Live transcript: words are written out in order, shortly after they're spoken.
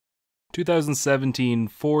2017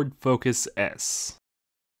 Ford Focus S.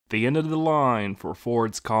 The end of the line for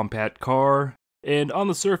Ford's compact car, and on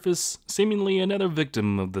the surface, seemingly another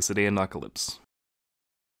victim of the sedan apocalypse.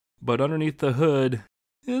 But underneath the hood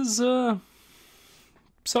is,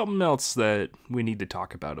 something else that we need to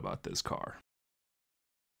talk about this car.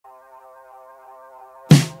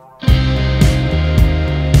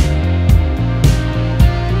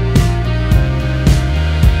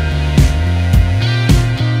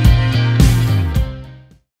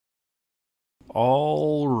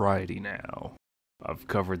 Alrighty now. I've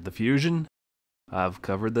covered the Fusion. I've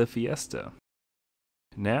covered the Fiesta.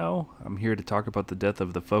 Now, I'm here to talk about the death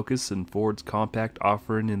of the Focus and Ford's compact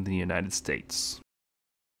offering in the United States.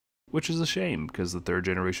 Which is a shame, because the third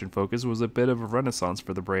generation Focus was a bit of a renaissance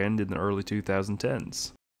for the brand in the early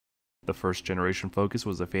 2010s. The first generation Focus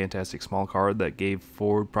was a fantastic small car that gave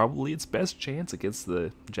Ford probably its best chance against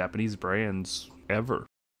the Japanese brands ever.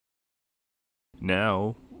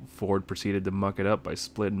 Now, Ford proceeded to muck it up by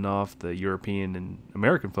splitting off the European and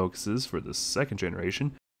American Focuses for the second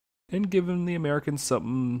generation, and giving the Americans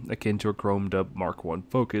something akin to a chromed up Mark I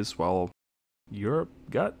Focus, while Europe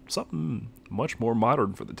got something much more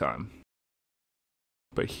modern for the time.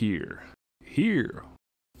 But here,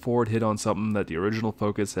 Ford hit on something that the original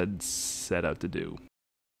Focus had set out to do.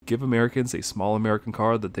 Give Americans a small American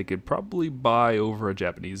car that they could probably buy over a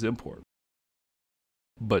Japanese import.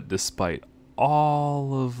 But despite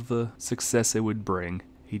all of the success it would bring,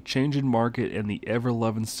 a change in market and the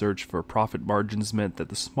ever-loving search for profit margins meant that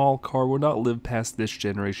the small car would not live past this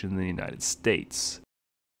generation in the United States.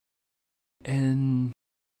 And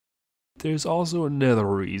there's also another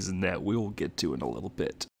reason that we'll get to in a little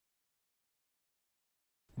bit.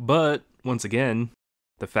 But, once again,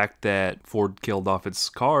 the fact that Ford killed off its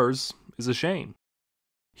cars is a shame.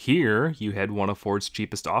 Here, you had one of Ford's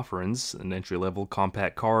cheapest offerings, an entry-level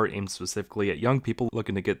compact car aimed specifically at young people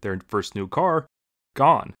looking to get their first new car,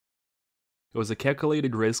 gone. It was a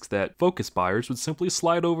calculated risk that Focus buyers would simply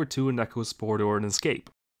slide over to an EcoSport or an Escape.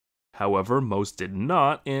 However, most did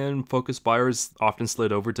not, and Focus buyers often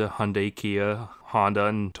slid over to Hyundai, Kia, Honda,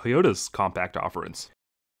 and Toyota's compact offerings.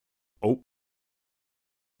 Oh.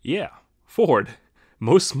 Yeah, Ford.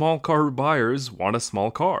 Most small car buyers want a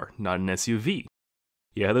small car, not an SUV.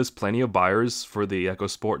 Yeah, there's plenty of buyers for the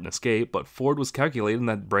EcoSport and Escape, but Ford was calculating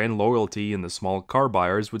that brand loyalty in the small car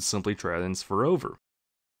buyers would simply transfer over,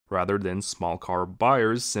 rather than small car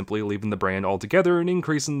buyers simply leaving the brand altogether and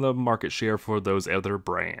increasing the market share for those other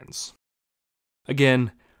brands.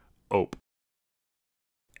 Again, OPE.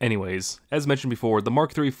 Anyways, as mentioned before, the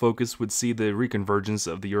Mark III Focus would see the reconvergence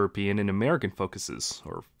of the European and American Focuses,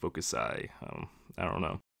 or Focusi, I don't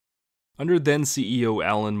know. Under then CEO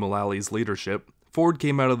Alan Mullally leadership, Ford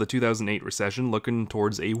came out of the 2008 recession looking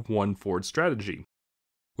towards a One Ford strategy,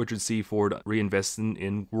 which would see Ford reinvesting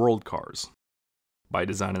in world cars. By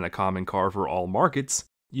designing a common car for all markets,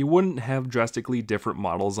 you wouldn't have drastically different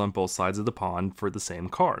models on both sides of the pond for the same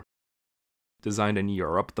car. Designed in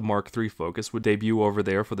Europe, the Mark III Focus would debut over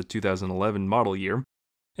there for the 2011 model year,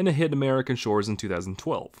 and it hit American shores in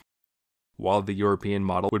 2012. While the European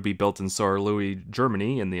model would be built in Saarlouis,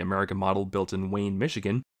 Germany, and the American model built in Wayne,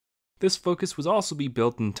 Michigan, this Focus would also be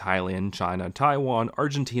built in Thailand, China, Taiwan,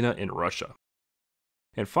 Argentina, and Russia.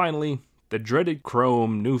 And finally, the dreaded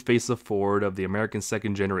chrome new face of Ford of the American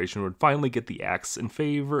second generation would finally get the axe in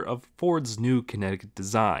favor of Ford's new kinetic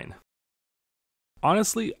design.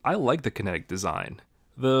 Honestly, I like the kinetic design.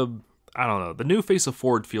 The new face of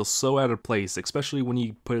Ford feels so out of place, especially when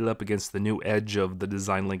you put it up against the new edge of the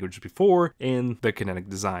design language before and the kinetic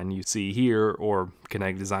design you see here, or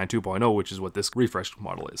kinetic design 2.0, which is what this refreshed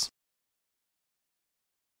model is.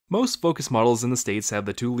 Most Focus models in the States have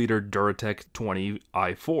the 2-liter Duratec 20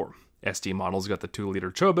 i4. ST models got the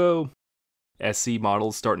 2-liter turbo. SC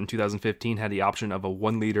models starting in 2015 had the option of a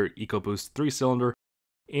 1-liter EcoBoost 3-cylinder.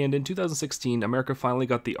 And in 2016, America finally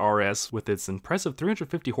got the RS with its impressive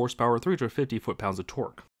 350 horsepower, 350 foot-pounds of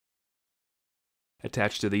torque.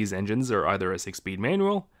 Attached to these engines are either a 6-speed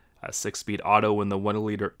manual, a 6-speed auto in the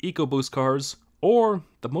 1-liter EcoBoost cars, or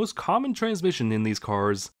the most common transmission in these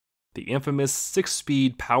cars, the infamous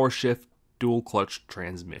 6-speed PowerShift dual-clutch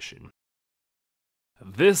transmission.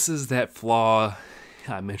 This is that flaw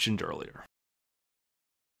I mentioned earlier.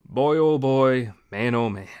 Boy oh boy, man oh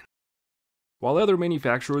man. While other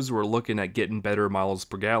manufacturers were looking at getting better miles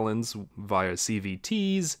per gallons via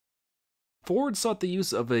CVTs, Ford sought the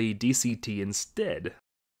use of a DCT instead.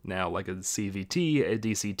 Now, like a CVT, a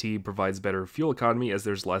DCT provides better fuel economy as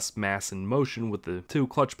there's less mass in motion with the 2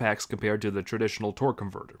 clutch packs compared to the traditional torque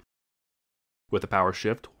converter. With the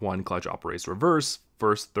PowerShift, 1 clutch operates reverse,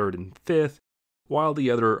 first, third, and fifth, while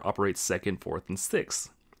the other operates second, fourth, and sixth.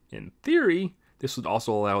 In theory, this would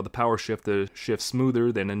also allow the PowerShift to shift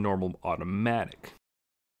smoother than a normal automatic.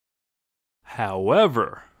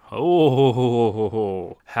 However, however,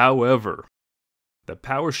 the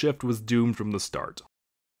PowerShift was doomed from the start.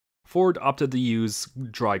 Ford opted to use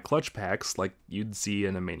dry clutch packs like you'd see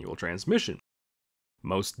in a manual transmission.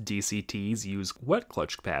 Most DCTs use wet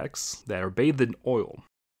clutch packs that are bathed in oil.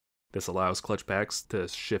 This allows clutch packs to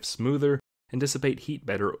shift smoother and dissipate heat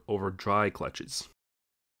better over dry clutches.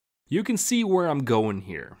 You can see where I'm going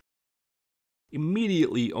here.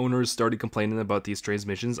 Immediately, owners started complaining about these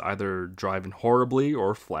transmissions either driving horribly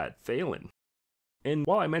or flat failing. And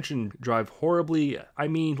while I mentioned drive horribly, I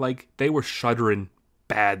mean like they were shuddering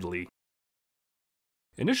badly.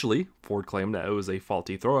 Initially, Ford claimed that it was a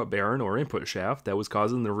faulty throw-up bearing or input shaft that was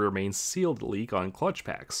causing the rear main seal to leak on clutch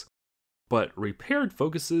packs. But repaired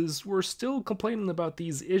Focuses were still complaining about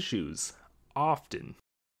these issues, often.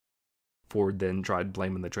 Ford then tried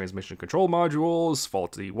blaming the transmission control modules,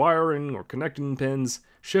 faulty wiring or connecting pins,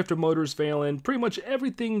 shifter motors failing, pretty much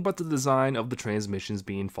everything but the design of the transmissions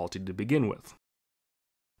being faulty to begin with.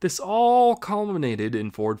 This all culminated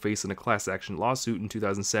in Ford facing a class action lawsuit in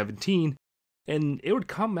 2017, and it would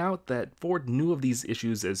come out that Ford knew of these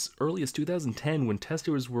issues as early as 2010 when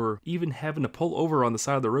testers were even having to pull over on the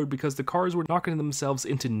side of the road because the cars were knocking themselves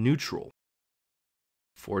into neutral.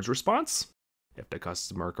 Ford's response? If the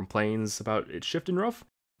customer complains about it shifting rough,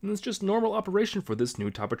 then it's just normal operation for this new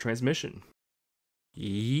type of transmission.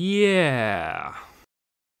 Yeah.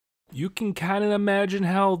 You can kind of imagine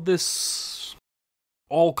how this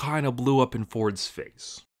all kind of blew up in Ford's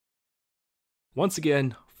face. Once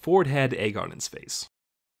again, Ford had egg on its face.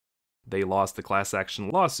 They lost the class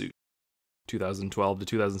action lawsuit. 2012 to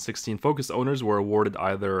 2016 Focus owners were awarded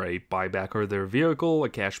either a buyback of their vehicle, a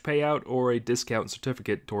cash payout, or a discount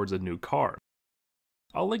certificate towards a new car.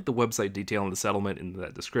 I'll link the website detailing the settlement in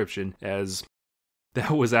that description, as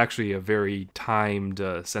that was actually a very timed,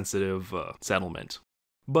 sensitive settlement.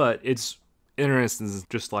 But it's interesting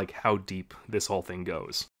just like how deep this whole thing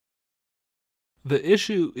goes. The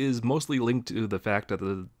issue is mostly linked to the fact that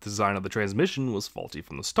the design of the transmission was faulty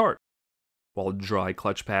from the start. While dry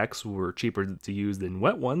clutch packs were cheaper to use than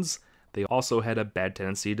wet ones, they also had a bad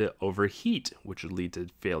tendency to overheat, which would lead to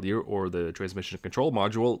failure or the transmission control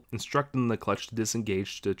module instructing the clutch to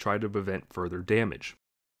disengage to try to prevent further damage.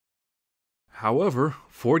 However,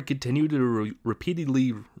 Ford continued to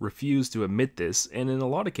repeatedly refuse to admit this, and in a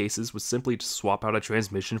lot of cases would simply swap out a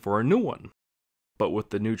transmission for a new one. But with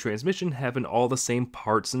the new transmission having all the same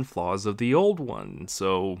parts and flaws of the old one,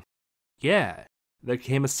 so yeah, there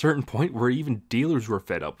came a certain point where even dealers were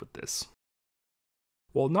fed up with this.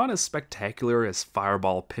 While not as spectacular as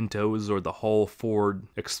Fireball Pintos or the whole Ford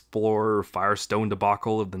Explorer Firestone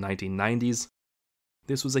debacle of the 1990s,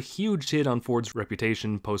 this was a huge hit on Ford's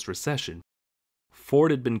reputation post-recession.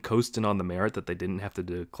 Ford had been coasting on the merit that they didn't have to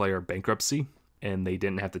declare bankruptcy, and they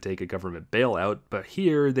didn't have to take a government bailout, but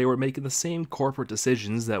here they were making the same corporate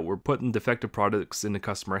decisions that were putting defective products into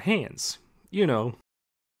customer hands. You know,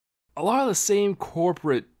 a lot of the same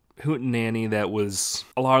corporate hootenanny that was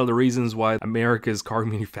a lot of the reasons why America's car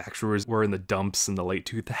manufacturers were in the dumps in the late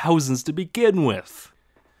 2000s to begin with.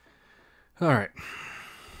 Alright,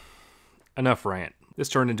 enough rant. This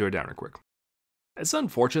turned into a downer quick. It's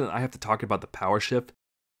unfortunate I have to talk about the PowerShift,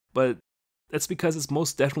 but that's because it's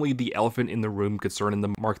most definitely the elephant in the room concerning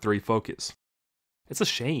the Mark III Focus. It's a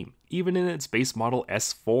shame, even in its base model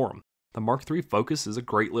S form, the Mark III Focus is a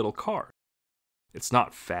great little car. It's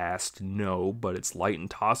not fast, no, but it's light and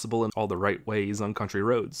tossable in all the right ways on country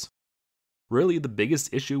roads. Really, the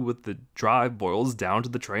biggest issue with the drive boils down to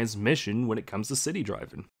the transmission when it comes to city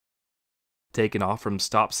driving. Taken off from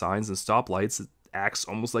stop signs and stoplights, it acts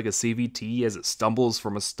almost like a CVT as it stumbles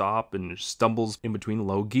from a stop and stumbles in between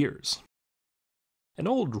low gears. An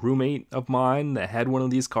old roommate of mine that had one of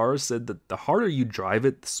these cars said that the harder you drive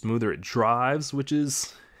it, the smoother it drives, which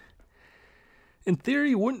is, in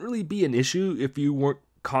theory, wouldn't really be an issue if you weren't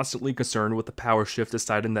constantly concerned with the PowerShift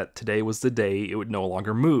deciding that today was the day it would no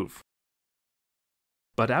longer move.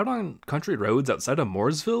 But out on country roads outside of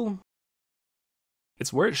Mooresville,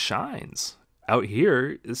 it's where it shines. Out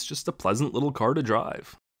here, it's just a pleasant little car to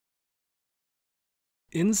drive.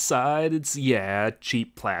 Inside, it's,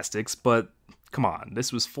 cheap plastics, but come on,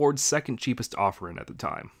 this was Ford's second cheapest offering at the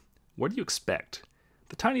time. What do you expect?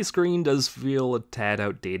 The tiny screen does feel a tad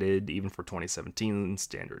outdated even for 2017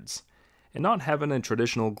 standards, and not having a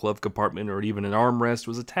traditional glove compartment or even an armrest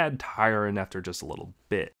was a tad tiring after just a little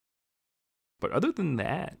bit. But other than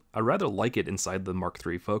that, I rather like it inside the Mark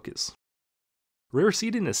III Focus. Rear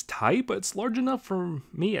seating is tight, but it's large enough for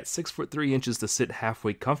me at 6'3" to sit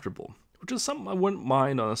halfway comfortable, which is something I wouldn't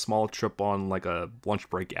mind on a small trip on like a lunch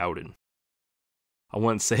break outing. I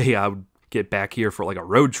wouldn't say I would get back here for like a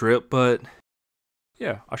road trip, but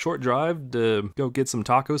yeah, a short drive to go get some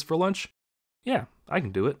tacos for lunch? Yeah, I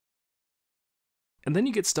can do it. And then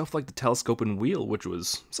you get stuff like the telescoping wheel, which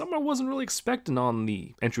was something I wasn't really expecting on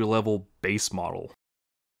the entry-level base model.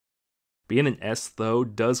 Being an S, though,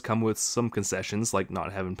 does come with some concessions, like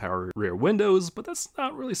not having power rear windows, but that's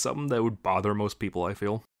not really something that would bother most people, I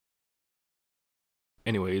feel.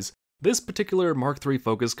 Anyways, this particular Mark III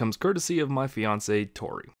Focus comes courtesy of my fiancée,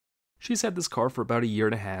 Tori. She's had this car for about a year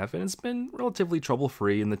and a half, and it's been relatively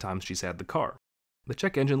trouble-free in the times she's had the car. The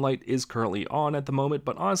check engine light is currently on at the moment,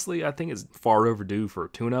 but honestly, I think it's far overdue for a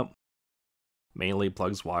tune-up. Mainly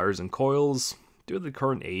plugs wires and coils, due to the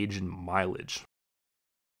current age and mileage.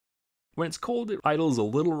 When it's cold, it idles a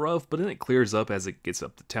little rough, but then it clears up as it gets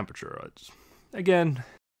up to temperature. Again,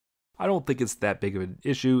 I don't think it's that big of an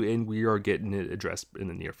issue, and we are getting it addressed in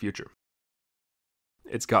the near future.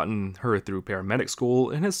 It's gotten her through paramedic school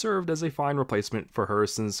and has served as a fine replacement for her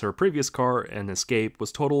since her previous car, an Escape,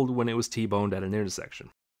 was totaled when it was T-boned at an intersection.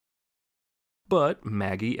 But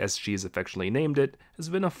Maggie, as she's affectionately named it, has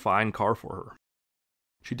been a fine car for her.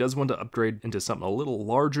 She does want to upgrade into something a little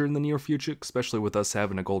larger in the near future, especially with us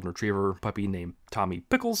having a golden retriever puppy named Tommy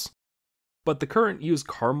Pickles. But the current used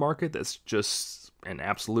car market that's just an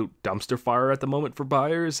absolute dumpster fire at the moment for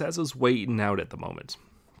buyers has us waiting out at the moment.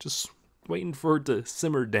 Just waiting for it to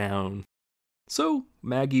simmer down. So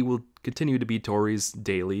Maggie will continue to be Tori's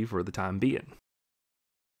daily for the time being.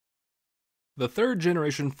 The third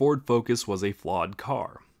generation Ford Focus was a flawed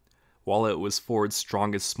car. While it was Ford's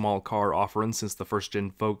strongest small car offering since the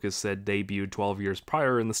first-gen Focus had debuted 12 years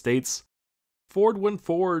prior in the States, Ford went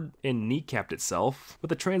forward and kneecapped itself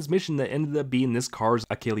with a transmission that ended up being this car's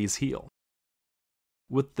Achilles heel.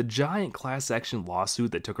 With the giant class action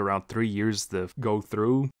lawsuit that took around 3 years to go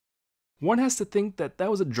through, one has to think that that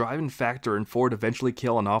was a driving factor in Ford eventually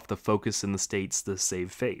killing off the Focus in the States to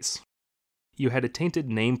save face. You had a tainted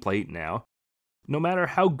nameplate now. No matter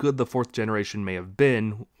how good the fourth generation may have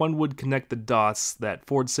been, one would connect the dots that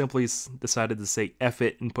Ford simply decided to say F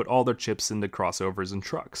it and put all their chips into crossovers and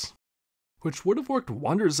trucks. Which would have worked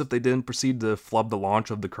wonders if they didn't proceed to flub the launch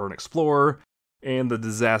of the current Explorer, and the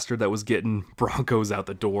disaster that was getting Broncos out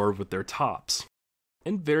the door with their tops.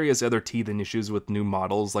 And various other teething issues with new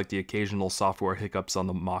models like the occasional software hiccups on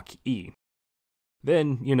the Mach-E.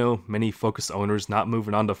 Then, many Focus owners not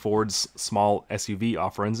moving on to Ford's small SUV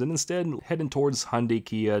offerings and instead heading towards Hyundai,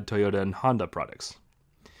 Kia, Toyota, and Honda products.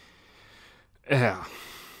 Yeah.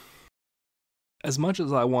 As much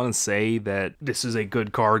as I want to say that this is a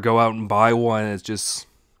good car, go out and buy one, it's just...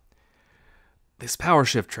 these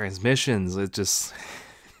PowerShift transmissions, it just...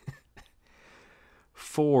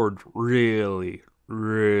 Ford really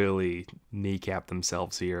kneecapped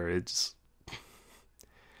themselves here. It's...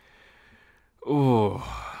 oh,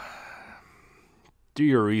 do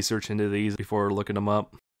your research into these before looking them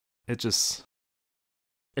up. It's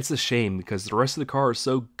a shame because the rest of the car is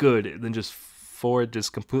so good, and then just Ford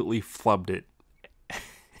just completely flubbed it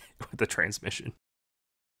with the transmission.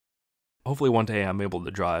 Hopefully one day I'm able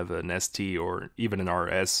to drive an ST or even an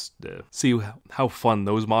RS to see how fun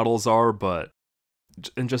those models are, but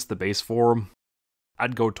in just the base form,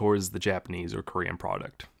 I'd go towards the Japanese or Korean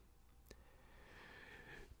product.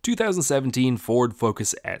 2017 Ford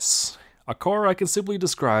Focus S, a car I can simply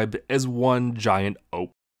describe as one giant ope.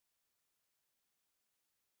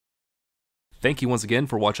 Thank you once again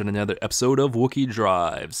for watching another episode of Wookie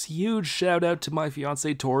Drives. Huge shout out to my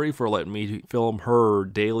fiancée Tori for letting me film her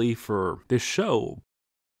daily for this show.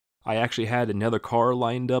 I actually had another car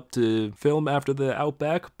lined up to film after the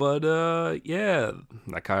Outback, but yeah,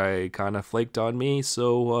 that guy kind of flaked on me,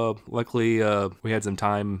 so luckily we had some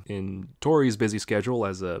time in Tori's busy schedule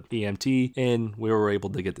as a EMT, and we were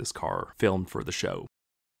able to get this car filmed for the show.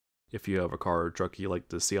 If you have a car or truck you like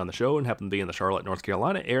to see on the show and happen to be in the Charlotte, North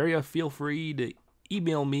Carolina area, feel free to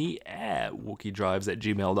email me at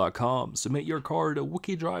wookiedrives@gmail.com. Submit your car to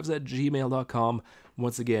wookiedrives@gmail.com.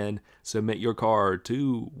 Once again, submit your car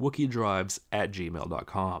to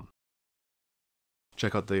wookiedrives@gmail.com.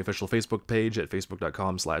 Check out the official Facebook page at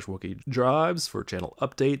facebook.com/wookiedrives for channel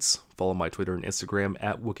updates. Follow my Twitter and Instagram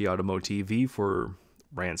at WookieAutomoTV for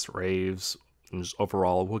rants, raves, and just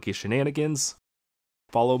overall Wookie shenanigans.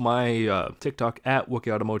 Follow my TikTok at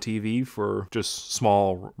WookieAutomoTV for just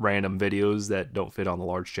small random videos that don't fit on the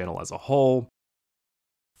large channel as a whole.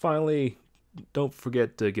 Finally, don't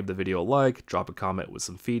forget to give the video a like, drop a comment with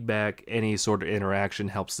some feedback. Any sort of interaction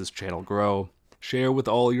helps this channel grow. share with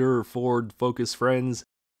all your Ford Focus friends,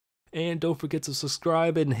 and don't forget to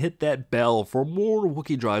subscribe and hit that bell for more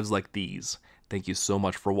Wookie drives like these. Thank you so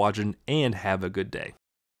much for watching, and have a good day.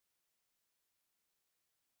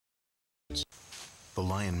 The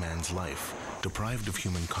Lion Man's life, deprived of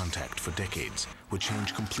human contact for decades, would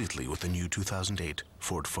change completely with the new 2008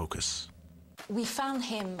 Ford Focus. We found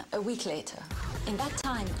him a week later. In that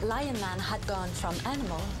time, Lion Man had gone from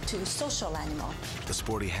animal to social animal. The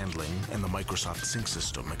sporty handling and the Microsoft Sync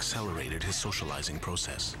system accelerated his socializing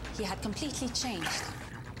process. He had completely changed.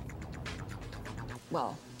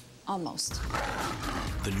 Well, almost.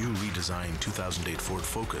 The new redesigned 2008 Ford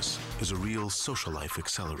Focus is a real social life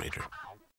accelerator.